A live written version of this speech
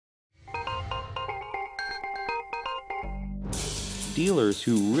dealers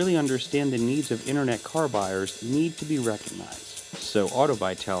who really understand the needs of internet car buyers need to be recognized. So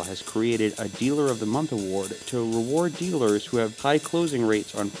Autobytel has created a Dealer of the Month award to reward dealers who have high closing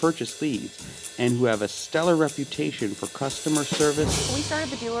rates on purchase leads and who have a stellar reputation for customer service. We started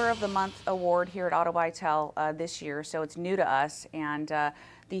the Dealer of the Month award here at Autobytel this year, so it's new to us, and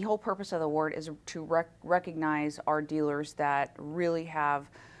the whole purpose of the award is to recognize our dealers that really have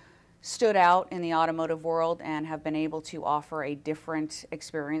stood out in the automotive world and have been able to offer a different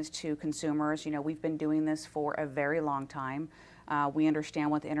experience to consumers. You know, we've been doing this for a very long time. We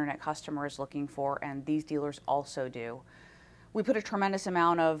understand what the internet customer is looking for, and these dealers also do. We put a tremendous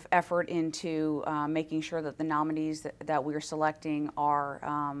amount of effort into making sure that the nominees that we are selecting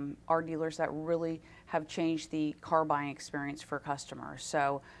are dealers that really have changed the car buying experience for customers.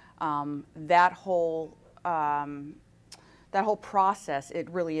 So that whole process, it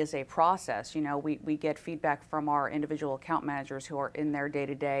really is a process. You know, we get feedback from our individual account managers who are in there day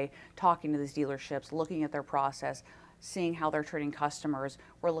to day, talking to these dealerships, looking at their process, seeing how they're treating customers.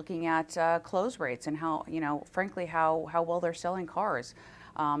 We're looking at close rates and how, you know, frankly, how well they're selling cars.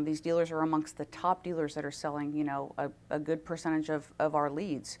 These dealers are amongst the top dealers that are selling, you know, a good percentage of our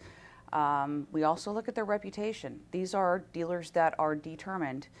leads. We also look at their reputation. These are dealers that are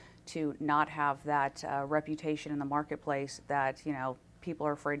determined to not have that reputation in the marketplace that, you know, people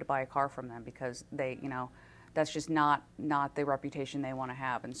are afraid to buy a car from them because they, you know, that's just not the reputation they want to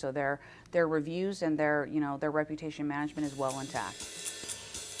have. And so their reviews and their, you know, their reputation management is well intact.